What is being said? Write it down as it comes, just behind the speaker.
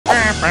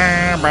We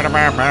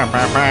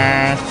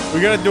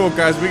gotta do it,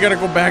 guys. We gotta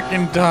go back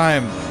in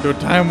time to a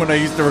time when I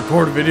used to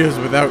record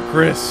videos without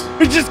Chris.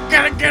 We just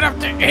gotta get up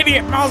to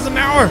 88 miles an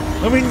hour.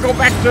 Then we can go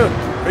back to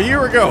a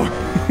year ago.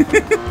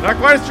 Not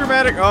quite as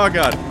dramatic. Oh,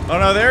 God. Oh,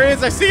 no, there he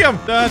is. I see him.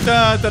 Da,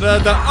 da, da, da,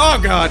 da. Oh,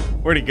 God.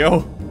 Where'd he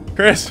go?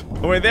 Chris.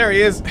 Oh, wait, there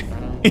he is.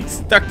 He's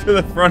stuck to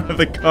the front of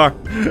the car.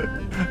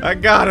 I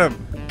got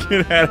him.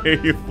 Get out of here,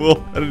 you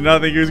fool. I did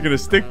not think he was going to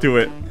stick to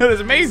it. That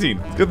is amazing.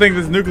 It's a good thing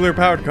this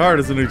nuclear-powered car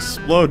doesn't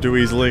explode too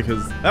easily,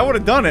 because that would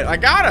have done it. I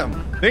got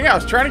him. Dang, I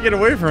was trying to get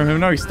away from him.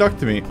 No, he stuck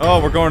to me. Oh,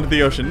 we're going to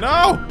the ocean.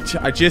 No!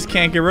 I just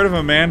can't get rid of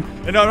him, man.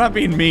 And no, I'm not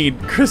being mean.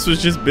 Chris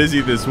was just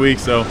busy this week,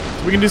 so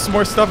we can do some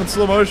more stuff in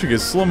slow motion,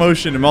 because slow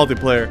motion in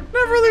multiplayer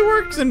never really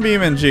works in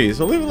BeamNG.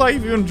 So leave a like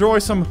if you enjoy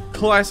some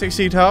classic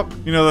Ctop.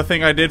 You know, the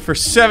thing I did for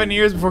 7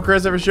 years before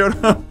Chris ever showed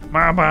up. See if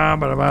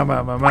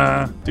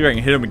I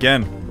can hit him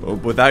again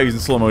without using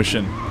slow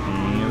motion.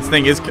 This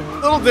thing is a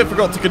little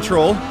difficult to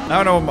control.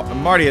 I don't know,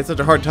 Marty had such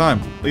a hard time.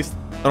 At least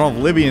I don't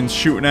have Libyans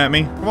shooting at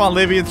me. Come on,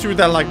 Libyans, shoot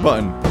that like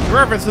button. In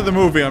reference to the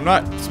movie, I'm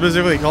not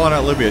specifically calling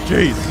out Libya.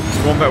 Jeez.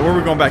 Going back, where are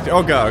we going back to?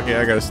 Oh, God. Okay,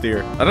 I gotta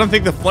steer. I don't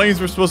think the flames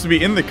were supposed to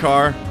be in the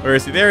car. Where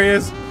is he? There he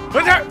is.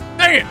 Dang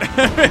it.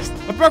 I missed.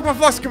 I broke my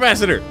flux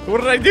capacitor. What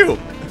did I do?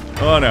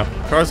 Oh, no.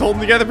 Car's holding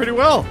together pretty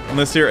well on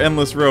this here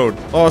endless road.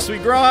 Oh,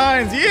 sweet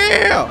grinds.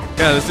 Yeah.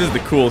 Yeah, this is the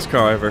coolest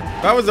car ever.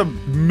 If I was a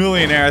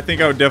millionaire, I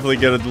think I would definitely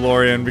get a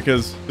DeLorean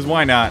because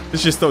why not?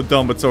 It's just so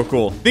dumb but so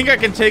cool. Think I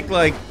can take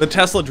like the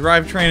Tesla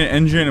drivetrain and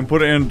engine and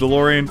put it in a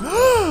DeLorean?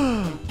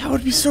 That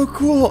would be so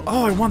cool.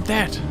 Oh, I want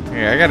that.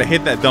 Okay, I gotta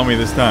hit that dummy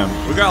this time.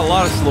 We got a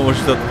lot of slow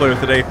motion stuff to play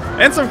with today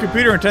and some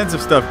computer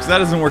intensive stuff because that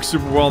doesn't work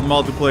super well in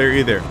multiplayer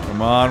either.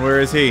 Come on, where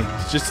is he?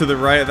 He's just to the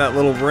right of that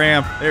little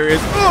ramp. There he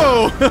is.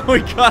 Oh, oh my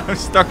God, I'm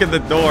stuck in the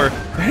door.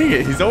 Dang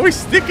it, he's always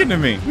sticking to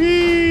me.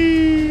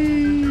 Whee!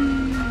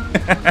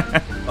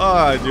 Oh,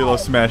 I do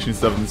love smashing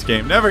stuff in this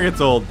game. Never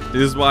gets old.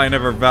 This is why I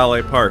never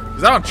valet park.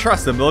 Because I don't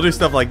trust them. They'll do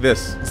stuff like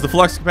this. Is the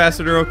flux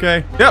capacitor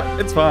okay? Yep,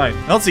 it's fine.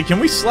 Now, let's see.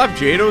 Can we slap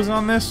JADOs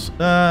on this?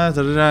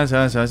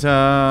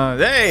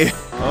 Hey!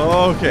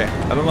 Okay.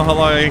 I don't know how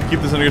long I can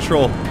keep this under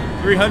control.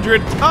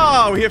 300.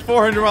 Oh, we hit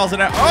 400 miles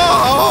an hour.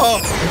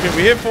 Oh! Okay,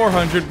 we hit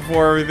 400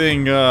 before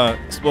everything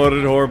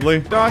exploded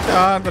horribly. Da,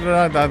 da, da,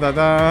 da, da, da,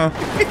 da.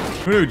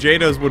 Who knew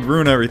JADOs would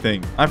ruin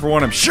everything? I, for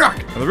one, am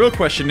shocked. Now, the real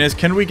question is,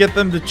 can we get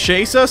them to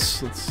chase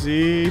us? Let's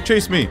see.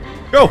 Chase me.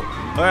 Go. All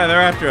right,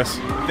 they're after us.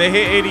 If they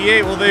hit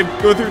 88, will they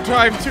go through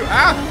time too?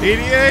 Ah,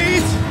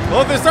 88.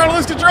 Oh, they're starting to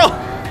lose control.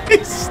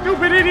 These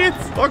stupid idiots.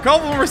 Oh, a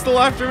couple of them are still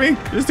after me.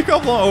 Just a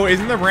couple. Oh,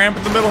 isn't the ramp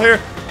in the middle here?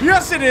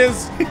 Yes, it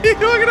is. Look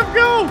at him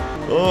go.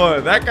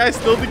 Oh, that guy's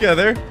still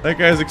together. That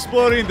guy's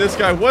exploding. This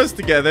guy was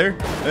together.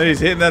 And he's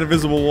hitting that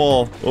invisible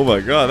wall. Oh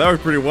my God, that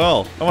worked pretty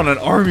well. I want an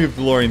army of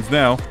DeLoreans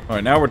now. All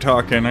right, now we're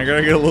talking. I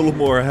gotta get a little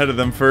more ahead of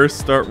them first.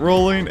 Start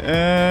rolling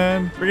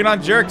and bring it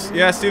on, jerks.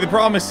 Yeah, see, the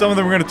problem is some of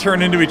them are gonna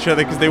turn into each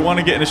other because they want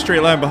to get in a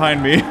straight line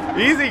behind me.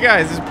 Easy,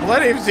 guys. There's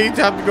plenty of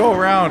Ctop to go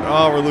around.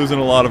 Oh, we're losing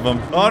a lot of them.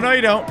 Oh, no,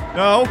 you don't.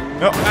 No.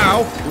 No.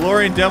 Ow.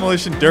 DeLorean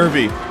Demolition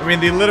Derby. I mean,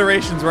 the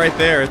alliteration's right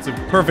there. It's a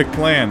perfect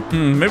plan.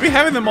 Maybe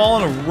having them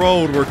all in a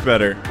row would work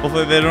better.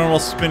 Hopefully they don't all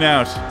spin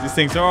out. These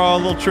things are all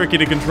a little tricky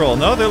to control.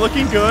 No, they're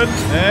looking good.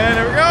 And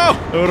there we go.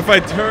 What if I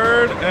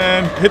turn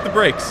and hit the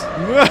brakes?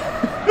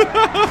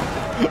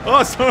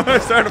 Oh, some of them are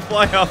starting to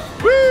fly off.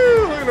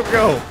 Woo! Look at them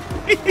go.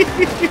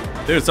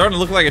 Dude, it's starting to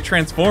look like a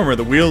transformer.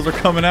 The wheels are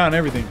coming out and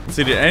everything. Let's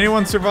see, did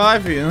anyone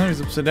survive?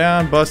 He's upside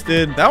down,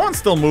 busted. That one's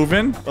still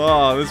moving.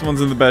 Oh, this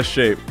one's in the best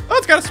shape. Oh,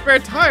 it's got a spare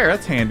tire.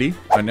 That's handy.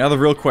 All right, now the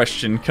real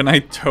question. Can I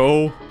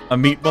tow a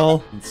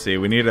meatball? Let's see,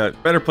 we need a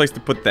better place to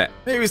put that.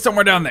 Maybe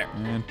somewhere down there.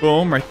 And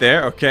boom, right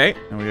there. Okay.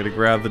 Now we gotta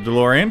grab the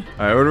DeLorean.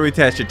 All right, where do we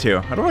attach it to?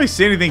 I don't really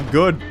see anything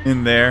good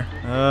in there.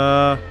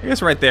 I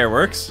guess right there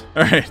works.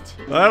 All right.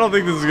 I don't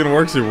think this is gonna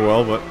work super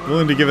well, but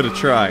willing to give it a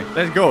try.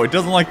 Let's go. It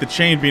doesn't like the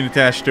chain being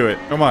attached to it.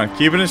 Come on,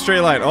 keep it in a straight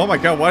line. Oh my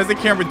God, why is the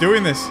camera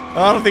doing this?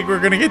 I don't think we're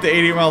gonna get to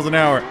 80 miles an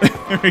hour.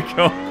 There we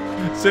go.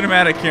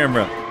 Cinematic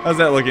camera. How's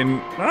that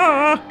looking?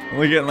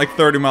 Only getting like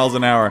 30 miles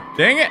an hour.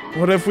 Dang it.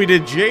 What if we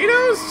did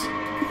JADOs?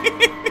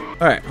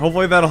 All right,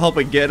 hopefully that'll help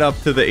it get up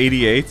to the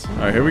 88. All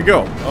right, here we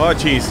go. Oh,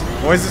 jeez.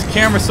 Why is this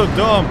camera so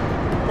dumb?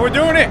 We're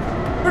doing it.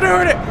 We're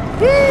doing it.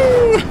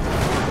 Woo!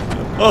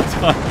 Hold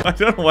on. I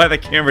don't know why the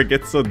camera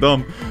gets so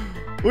dumb.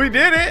 We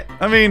did it.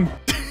 I mean,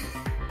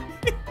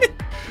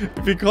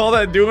 if you call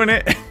that doing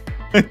it,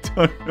 I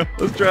don't know.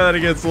 Let's try that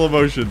again, slow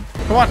motion.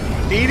 Come on,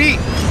 80.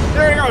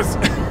 There he goes.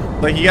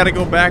 Like, you gotta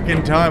go back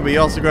in time, but you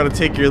also gotta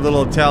take your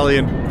little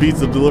Italian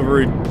pizza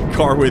delivery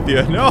car with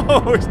you.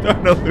 No, we're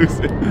starting to lose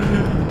it.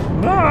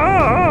 No.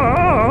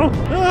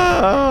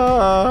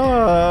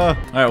 All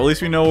right, well, at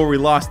least we know where we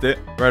lost it.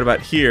 Right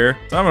about here.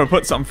 So I'm gonna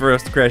put something for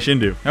us to crash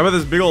into. How about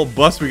this big old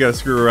bus we gotta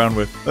screw around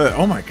with?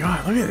 Oh my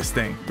God, look at this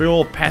thing. Big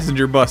old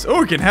passenger bus. Oh,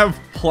 we can have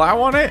plow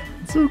on it.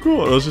 That's so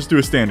cool. Let's just do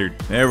a standard.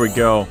 There we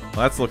go. Well,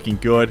 that's looking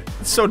good.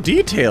 It's so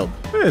detailed.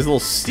 Look at these little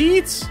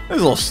seats.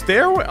 There's a little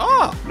stairway.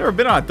 Oh, I've never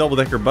been on a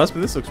double-decker bus,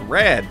 but this looks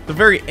rad. It's a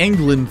very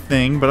England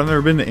thing, but I've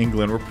never been to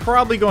England. We're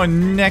probably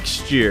going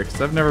next year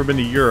because I've never been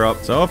to Europe.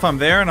 So if I'm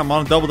there and I'm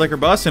on a double-decker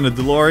bus and a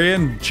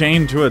DeLorean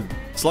chained to a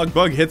slug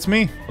bug hits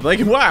me, I'm like,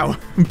 wow,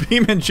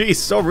 BeamNG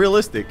is so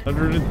realistic.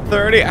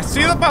 130. I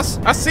see the bus.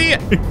 I see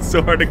it. It's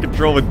so hard to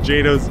control with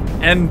JATO's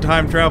end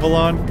time travel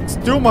on. It's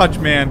too much,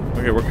 man.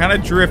 Okay, we're kind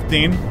of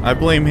drifting. I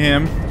blame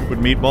him. With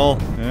meatball.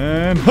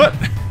 And hut.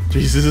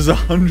 Jesus, is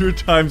 100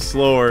 times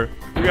slower.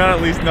 We gotta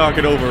at least knock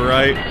it over,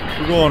 right?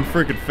 We're going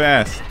freaking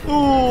fast.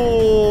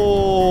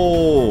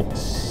 Ooh.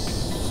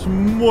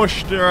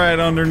 Smushed right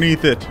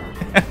underneath it.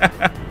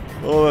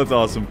 Oh, that's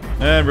awesome.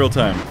 And real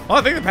time. Oh,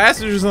 I think the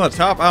passengers on the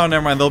top. Oh,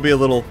 never mind. They'll be a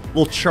little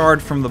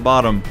charred from the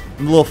bottom.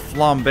 A little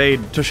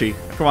flambéed tushy.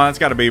 Come on, that's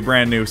got to be a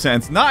brand new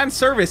sentence. Not in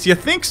service. You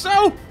think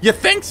so? You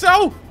think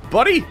so?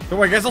 Buddy? Don't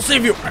worry, guys. I'll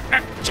save you.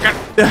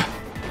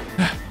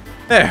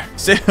 There.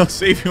 I'll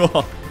save you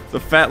all. It's a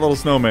fat little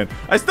snowman.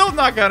 I still have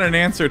not got an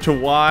answer to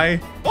why.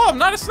 Oh, I'm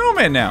not a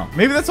snowman now.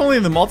 Maybe that's only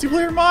in the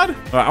multiplayer mod? All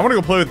right, I want to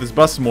go play with this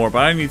bus some more, but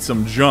I need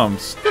some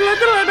jumps.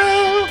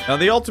 Now,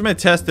 the ultimate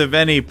test of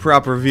any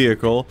proper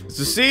vehicle is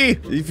to see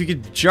if you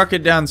can chuck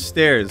it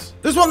downstairs.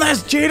 This one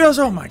has JATO's.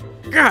 Oh my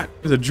god.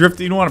 There's a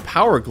drifting one, a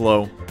power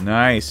glow.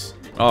 Nice.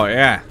 Oh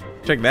yeah.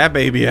 Check that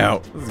baby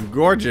out. This is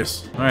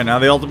gorgeous. All right, now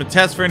the ultimate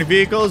test for any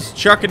vehicle is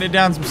chucking it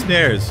down some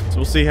stairs. So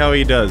we'll see how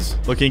he does.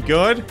 Looking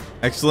good.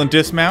 Excellent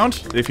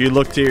dismount. If you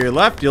look to your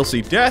left, you'll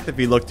see death. If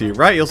you look to your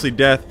right, you'll see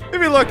death.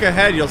 If you look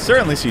ahead, you'll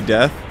certainly see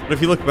death. But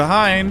if you look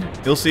behind,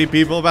 you'll see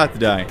people about to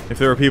die. If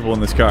there were people in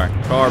this car.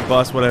 Car,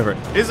 bus, whatever.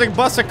 Is a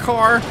bus a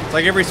car? It's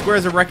like every square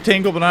is a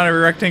rectangle, but not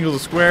every rectangle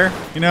is a square.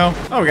 You know?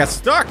 Oh, we got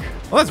stuck.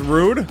 Well, that's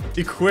rude.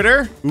 You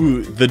quitter?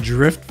 Ooh, the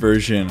drift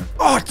version.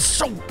 Oh, it's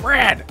so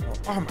rad.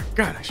 Oh my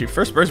god, actually,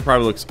 first person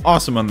probably looks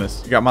awesome on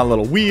this. You got my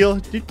little wheel.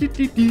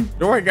 Don't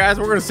worry, guys,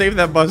 we're gonna save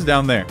that bus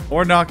down there.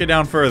 Or knock it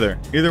down further.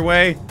 Either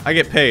way, I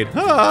get paid.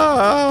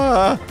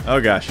 Ah. Oh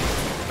gosh.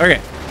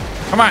 Okay,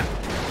 come on.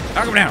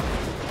 Knock him down.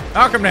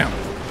 Knock him down.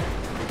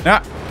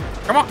 Nah.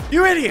 Come on,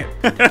 you idiot.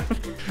 I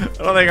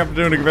don't think I'm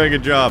doing a very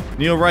good job.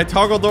 Kneel right,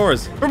 toggle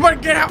doors. Everybody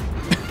get out.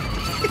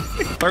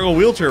 Toggle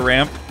wheelchair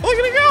ramp. Oh, look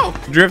at it go.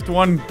 Drift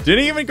one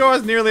didn't even go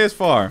as nearly as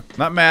far.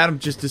 Not mad, I'm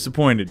just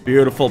disappointed.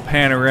 Beautiful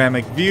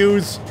panoramic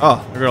views.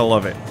 Oh, you're gonna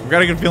love it. I've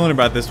got a good feeling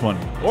about this one.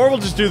 Or we'll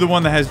just do the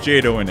one that has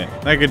JATO in it.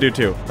 That could do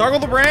too. Toggle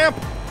the ramp.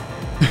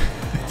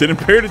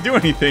 Didn't appear to do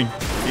anything.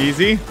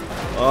 Easy.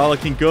 Oh,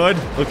 looking good.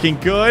 Looking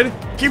good.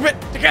 Keep it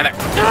together.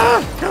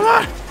 Ah, come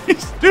on.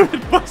 These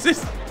stupid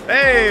buses.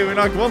 Hey, we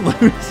knocked one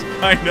loose,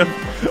 kind of.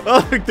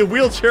 Oh, look, the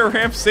wheelchair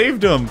ramp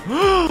saved him.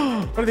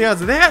 What are the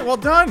odds of that? Well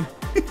done.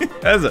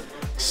 That's a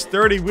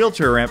sturdy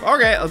wheelchair ramp.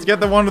 Okay, let's get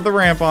the one with the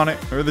ramp on it.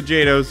 Or the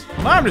JATO's.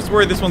 Well, now I'm just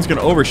worried this one's going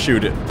to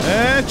overshoot it.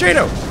 And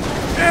JATO.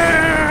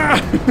 Yeah!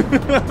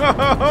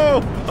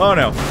 Oh,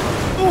 no.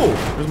 Ooh,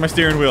 where's my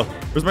steering wheel?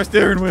 Where's my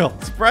steering wheel?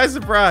 Surprise,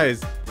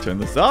 surprise. Turn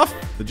this off.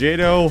 The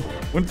JATO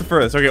went the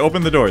furthest. Okay,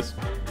 open the doors.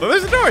 Oh,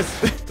 there's the doors.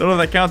 Don't know if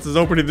that counts as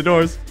opening the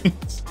doors.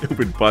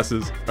 Stupid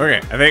buses. Okay,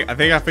 I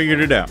think I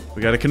figured it out.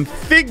 We gotta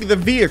config the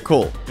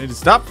vehicle. Need to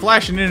stop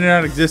flashing in and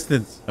out of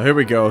existence. Oh, here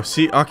we go.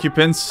 Seat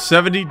occupants,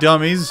 70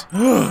 dummies.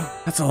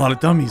 That's a lot of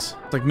dummies.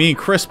 It's like me and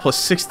Chris plus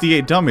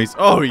 68 dummies.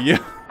 Oh, yeah.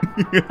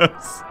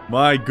 Yes.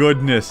 My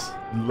goodness.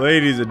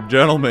 Ladies and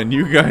gentlemen,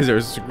 you guys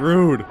are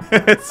screwed.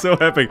 It's so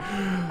epic.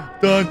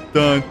 Dun,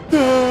 dun,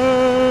 dun.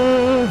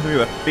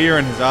 Look at the fear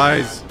in his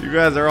eyes. You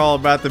guys are all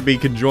about to be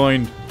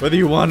conjoined, whether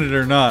you want it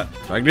or not.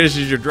 Like, this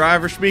is your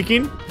driver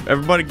speaking.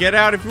 Everybody get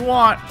out if you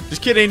want.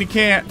 Just kidding, you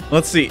can't.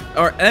 Let's see.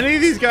 Are any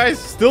of these guys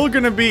still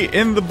gonna be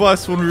in the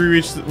bus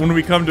when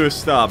we come to a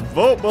stop?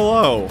 Vote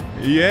below.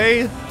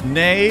 Yay,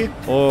 nay,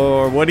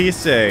 or what do you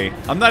say?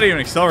 I'm not even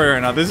accelerating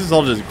right now. This is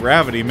all just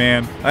gravity,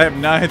 man. I have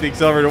not hit the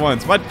accelerator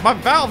once. My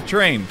valve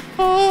train.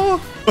 Oh.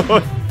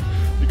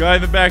 The guy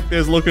in the back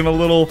there's looking a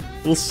little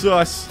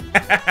sus.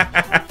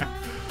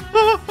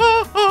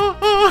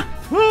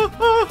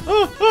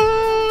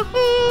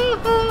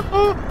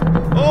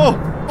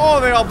 Oh,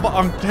 they all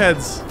bumped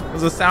heads.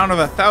 There's the sound of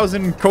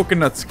 1,000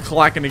 coconuts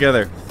clacking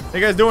together. How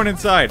you guys doing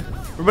inside?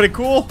 Everybody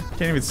cool?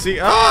 Can't even see.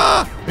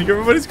 Ah! I think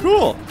everybody's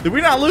cool. Did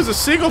we not lose a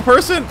single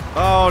person?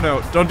 Oh,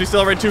 no. Don't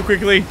decelerate too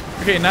quickly.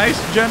 Okay, nice,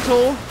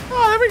 gentle.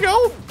 Oh, there we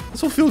go.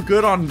 This will feel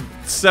good on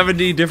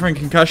 70 different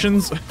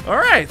concussions. All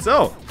right,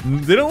 so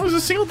they don't lose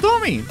a single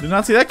dummy. Did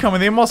not see that coming.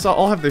 They must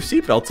all have their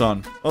seatbelts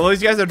on. Well,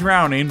 these guys are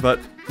drowning,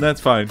 but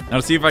that's fine. Now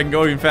to see if I can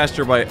go even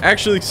faster by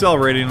actually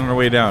accelerating on our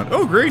way down.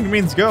 Oh, green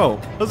means go.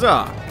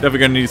 Huzzah. Definitely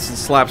gonna need to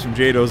slap some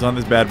JATO's on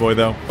this bad boy,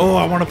 though. Oh,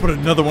 I want to put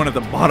another one at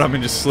the bottom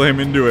and just slam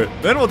into it.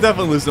 Then we'll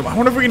definitely lose them. I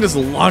wonder if we can just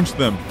launch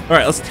them. All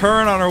right, let's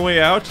turn on our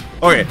way out.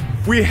 Okay,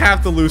 we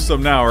have to lose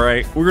some now,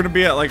 right? We're gonna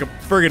be at like a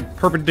friggin'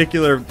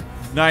 perpendicular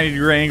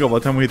 90-degree angle by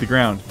the time we hit the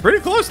ground. Pretty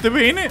close to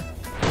me, ain't it?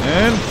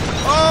 And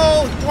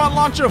oh, come on,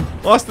 launch them.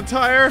 Lost the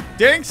tire.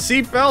 Dang,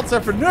 seatbelts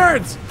are for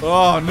nerds.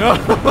 Oh no.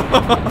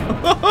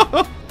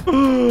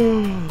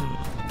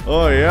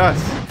 Oh, yes.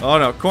 Oh,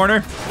 no.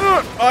 Corner.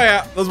 Oh,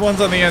 yeah. Those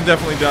ones on the end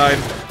definitely died.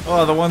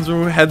 Oh, the ones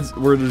whose heads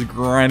were just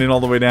grinding all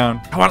the way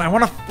down. Come on, I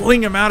want to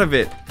fling him out of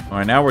it. All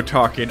right, now we're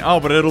talking. Oh,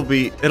 but it'll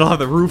have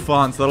the roof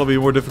on, so that'll be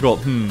more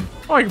difficult. Oh,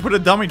 I can put a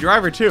dummy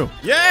driver too.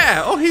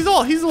 Yeah. Oh, he's a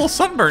little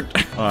sunburnt.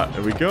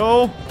 There we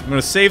go. I'm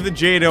gonna save the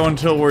Jado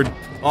until we're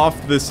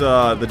off this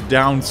the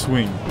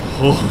downswing.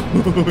 Oh,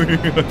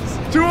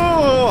 yes.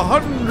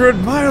 200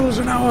 miles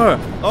an hour.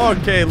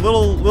 Okay,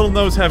 little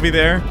nose heavy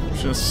there.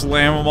 Just gonna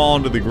slam them all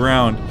into the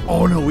ground.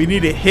 Oh no, we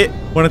need to hit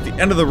one at the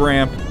end of the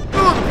ramp.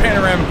 Oh, the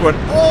panoramic one.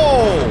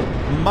 Oh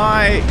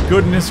my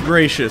goodness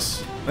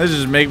gracious. This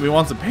just make me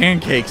want some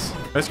pancakes.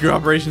 Rescue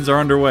operations are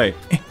underway.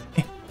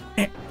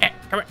 Come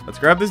here. Let's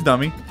grab this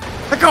dummy.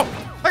 Let go.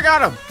 I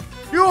got him.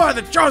 You are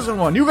the chosen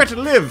one. You got to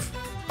live.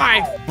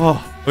 Bye.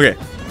 Oh, okay.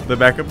 They're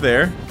back up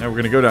there. Now we're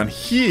going to go down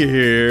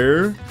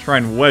here. Try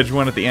and wedge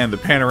one at the end, the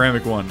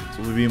panoramic one. This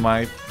will be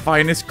my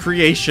finest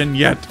creation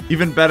yet.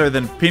 Even better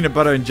than peanut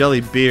butter and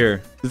jelly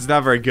beer. This is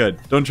not very good.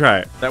 Don't try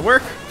it. That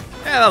work?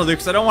 Yeah, that'll do,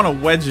 because I don't want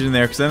to wedge it in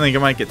there, because I think it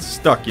might get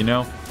stuck, you know?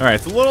 All right,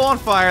 it's a little on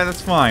fire.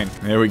 That's fine.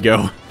 There we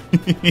go.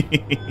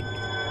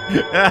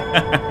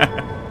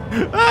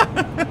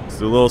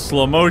 So a little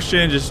slow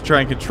motion, just try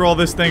and control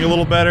this thing a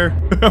little better.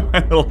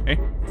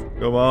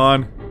 Come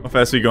on. How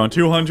fast are you going?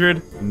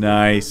 200?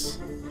 Nice.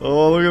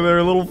 Oh, look at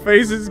their little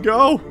faces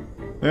go.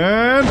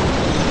 And...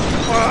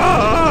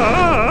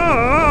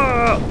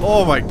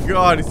 oh my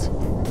god, it's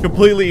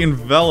completely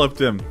enveloped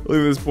him. Look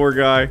at this poor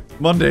guy.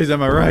 Mondays,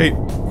 am I right?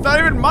 It's not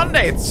even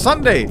Monday, it's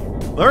Sunday.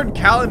 Learn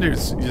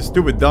calendars, you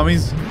stupid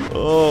dummies.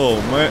 Oh,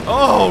 man.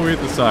 Oh, we hit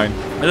the sign.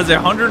 That is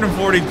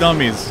 140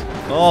 dummies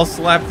all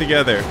slapped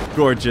together.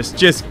 Gorgeous,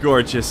 just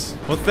gorgeous.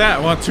 What's that?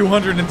 I want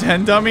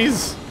 210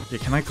 dummies? Okay,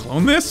 can I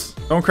clone this?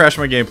 Don't crash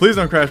my game. Please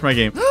don't crash my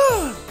game.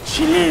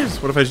 She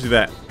lives. What if I just do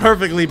that?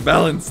 Perfectly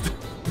balanced.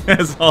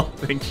 As all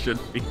things should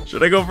be.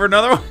 Should I go for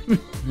another one?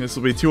 This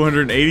will be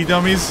 280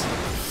 dummies.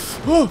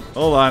 Oh,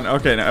 hold on.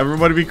 Okay, now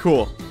everybody be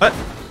cool. What?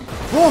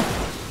 Oh,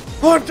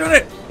 I've done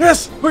it.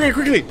 Yes. Okay,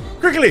 quickly.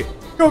 Quickly.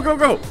 Go, go,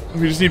 go.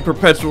 We just need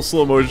perpetual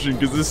slow motion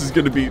because this is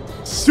going to be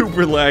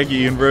super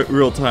laggy in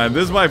real time.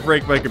 This might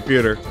break my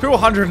computer.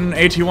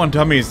 281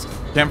 dummies.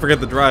 Can't forget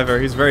the driver.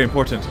 He's very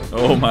important.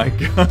 Oh my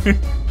god.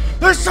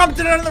 There's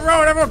something on the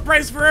road. Everyone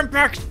brace for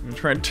impact. I'm going to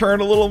try and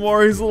turn a little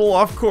more. He's a little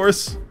off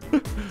course.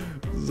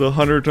 This is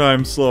 100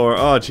 times slower.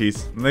 Oh,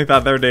 jeez. And they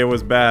thought their day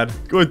was bad.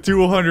 Going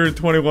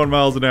 221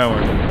 miles an hour.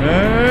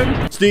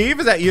 And... Steve,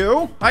 is that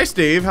you? Hi,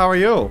 Steve. How are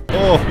you?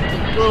 Oh,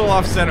 a little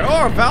off center. Oh,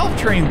 our valve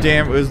train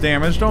was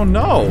damaged. Oh,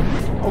 no.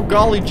 Oh,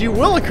 golly gee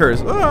willikers.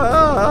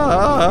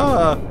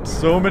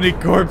 So many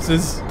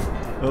corpses.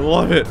 I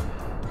love it.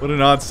 What an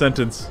odd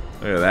sentence.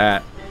 Look at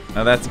that.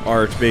 Now that's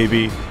art,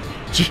 baby.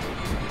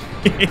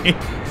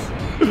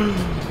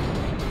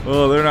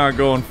 Oh, they're not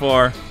going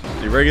far.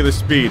 The regular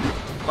speed.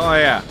 Oh,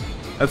 yeah.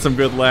 That's some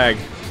good lag.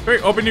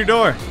 Wait, open your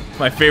door.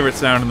 My favorite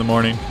sound in the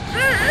morning.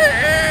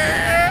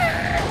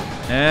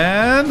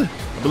 And I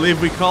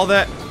believe we call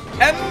that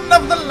end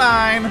of the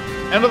line.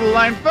 End of the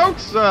line,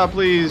 folks.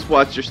 Please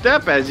watch your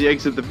step as you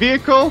exit the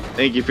vehicle.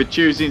 Thank you for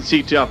choosing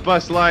Ctop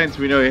bus lines.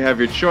 We know you have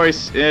your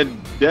choice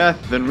in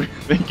death, and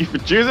thank you for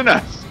choosing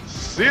us.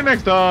 See you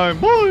next time.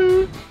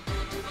 Bye.